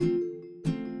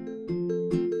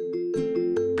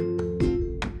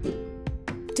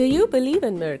Do you believe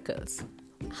in miracles?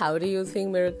 How do you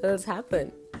think miracles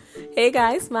happen? Hey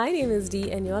guys, my name is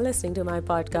Dee and you're listening to my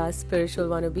podcast Spiritual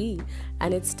Wannabe,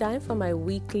 and it's time for my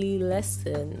weekly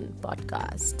lesson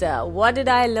podcast. What did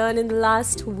I learn in the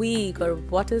last week, or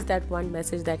what is that one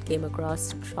message that came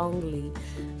across strongly?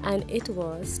 And it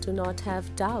was to not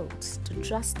have doubts, to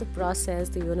trust the process,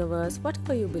 the universe,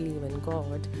 whatever you believe in,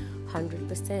 God,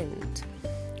 100%.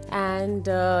 And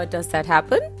does that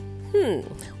happen?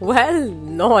 Well,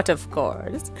 not of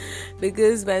course,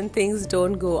 because when things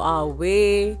don't go our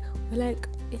way, we're like,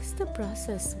 is the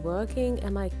process working?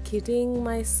 Am I kidding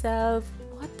myself?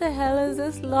 What the hell is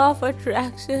this law of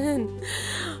attraction?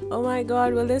 Oh my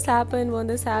God, will this happen? Won't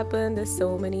this happen? There's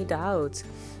so many doubts.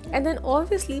 And then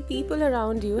obviously people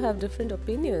around you have different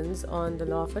opinions on the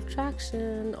law of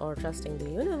attraction or trusting the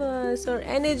universe or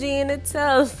energy in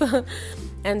itself.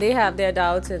 And they have their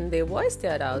doubts and they voice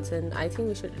their doubts. And I think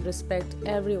we should respect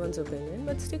everyone's opinion,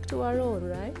 but stick to our own,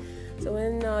 right? So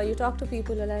when you talk to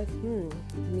people, you're like,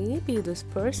 maybe this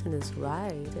person is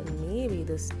right and maybe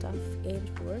this stuff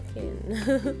ain't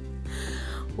working.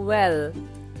 Well,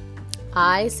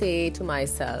 I say to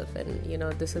myself, and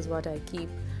this is what I keep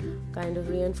kind of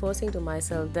reinforcing to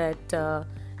myself, that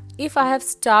if I have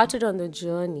started on the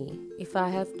journey, if I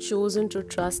have chosen to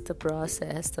trust the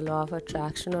process, the law of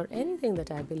attraction, or anything that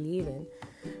I believe in,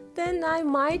 then I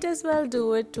might as well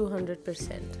do it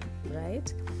 200%,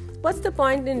 right? What's the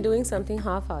point in doing something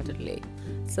half-heartedly?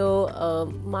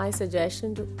 So my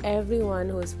suggestion to everyone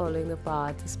who is following the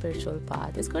path, the spiritual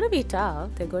path, it's going to be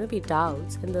tough. There are going to be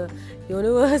doubts, and the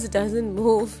universe doesn't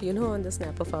move, on the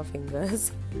snap of our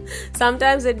fingers.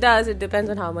 Sometimes it does. It depends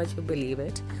on how much you believe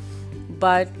it.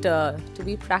 But to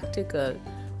be practical,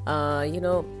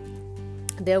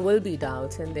 there will be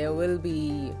doubts, and there will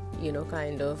be,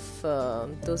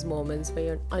 those moments where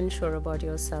you're unsure about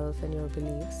yourself and your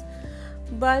beliefs.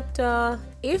 But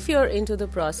if you're into the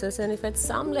process, and if at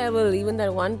some level, even that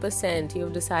 1%,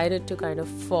 you've decided to kind of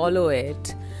follow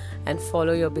it and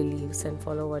follow your beliefs and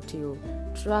follow what you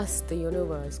trust, the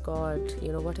universe, God,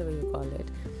 whatever you call it,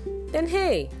 then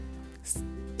hey,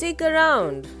 stick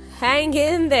around, hang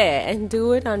in there and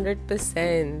do it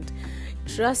 100%.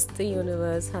 Trust the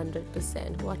universe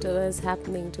 100%. Whatever is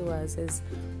happening to us is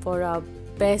for our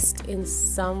best in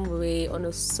some way on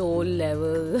a soul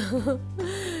level.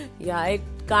 Yeah, it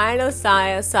kind of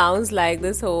sounds like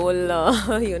this whole, out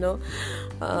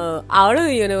of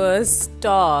the universe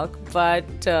talk, but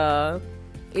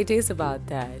it is about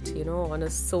that, on a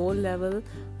soul level.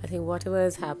 I think whatever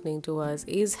is happening to us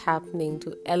is happening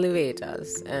to elevate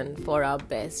us and for our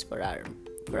best, for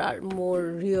our more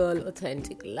real,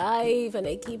 authentic life. And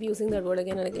I keep using that word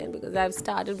again and again because I've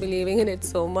started believing in it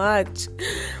so much.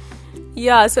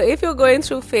 Yeah, so if you're going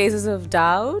through phases of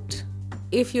doubt,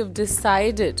 if you've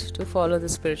decided to follow the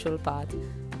spiritual path,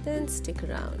 then stick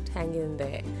around, hang in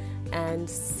there, and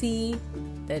see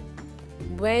that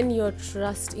when your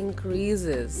trust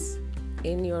increases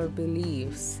in your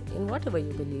beliefs, in whatever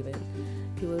you believe in,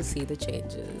 you will see the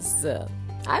changes.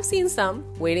 I've seen some,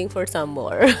 waiting for some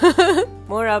more.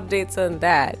 More updates on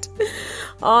that.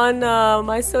 On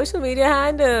my social media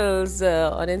handles,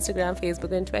 on Instagram,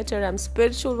 Facebook, and Twitter, I'm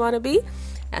Spiritual Wannabe.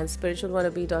 And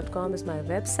spiritualwannabe.com is my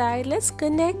website. Let's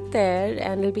connect there,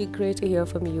 and it'll be great to hear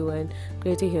from you and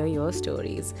great to hear your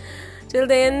stories. Till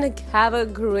then, have a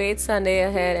great Sunday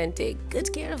ahead and take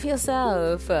good care of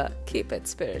yourself. Keep it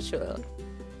spiritual.